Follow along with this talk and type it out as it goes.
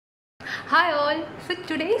Hi all, so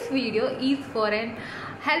today's video is for an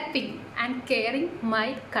helping and caring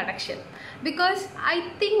my connection, because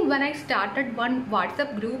I think when I started one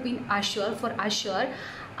WhatsApp group in AZURE for AZURE,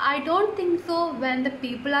 I don't think so when the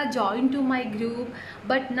people are joined to my group,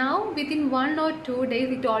 but now within 1 or 2 days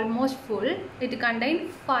it almost full. It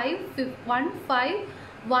contains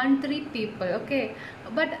 513 people, okay,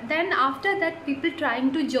 but then after that people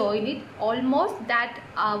trying to join it, almost that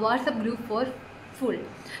WhatsApp group for full.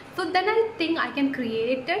 So then I think I can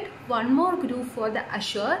create one more group for the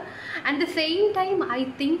AZURE, and the same time I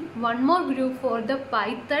think one more group for the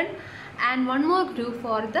Python and one more group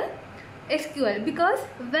for the SQL, because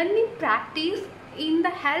when we practice in the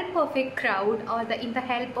help of a crowd or in the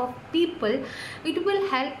help of people, it will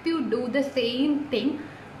help you do the same thing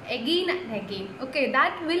again and again, okay.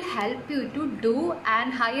 That will help you to do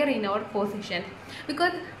and higher in our position.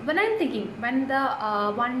 Because when I'm thinking, when the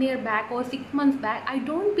 1 year back or 6 months back, I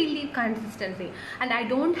don't believe consistency and I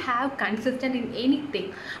don't have consistent in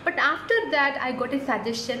anything, but after that I got a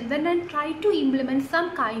suggestion. When I try to implement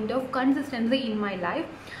some kind of consistency in my life,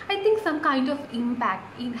 I think some kind of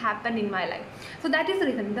impact happened in my life. So that is the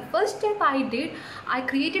reason. The first step I did, I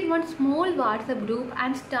created one small WhatsApp group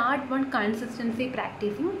and start one consistency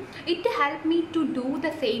practicing. It helped me to do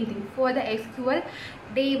the same thing for the SQL,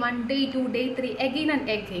 day 1, day 2, day 3, again and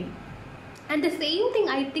again. And the same thing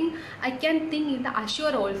I think I can think in the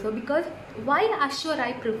AZURE also, because why AZURE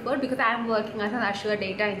I prefer, because I am working as an AZURE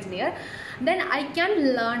data engineer, then I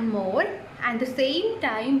can learn more. And the same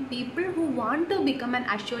time, people who want to become an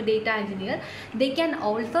AZURE data engineer, they can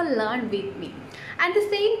also learn with me. And the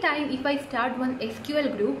same time, if I start one SQL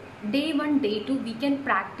group, day 1, day 2, we can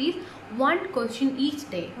practice one question each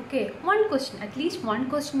day, okay. One question, at least one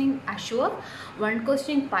question in AZURE, one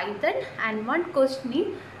question in Python, and one question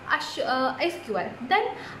in SQL. Then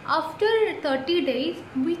after 30 days,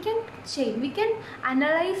 we can change, we can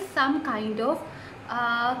analyze some kind of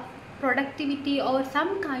productivity or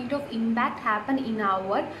some kind of impact happen in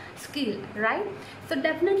our skill, right? So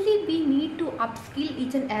definitely we need to upskill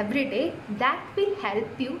each and every day. That will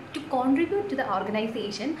help you to contribute to the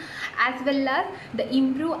organization as well as the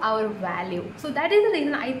improve our value. So that is the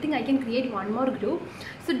reason I think I can create one more group.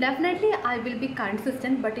 So definitely I will be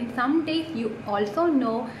consistent, but in some days, you also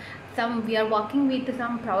know, we are working with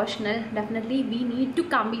some professional, definitely we need to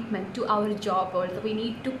commitment to our job also. We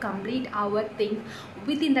need to complete our things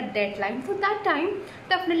within the deadline. So that time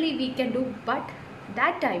definitely we can do, but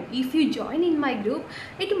that time if you join in my group,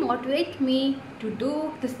 it motivates me to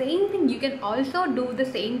do the same thing. You can also do the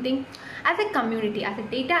same thing as a community, as a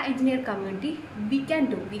data engineer community. We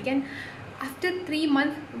can after 3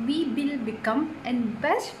 months we will become a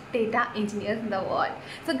best data engineers in the world.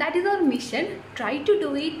 So that is our mission. Try to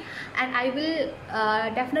do it, and I will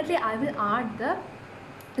definitely I will add the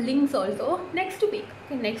links also next week,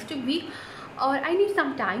 okay, next week. Or I need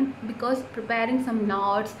some time, because preparing some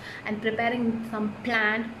notes and preparing some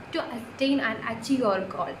plan to attain and achieve our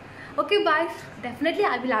goal. Okay guys, definitely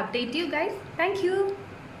I will update you guys. Thank you.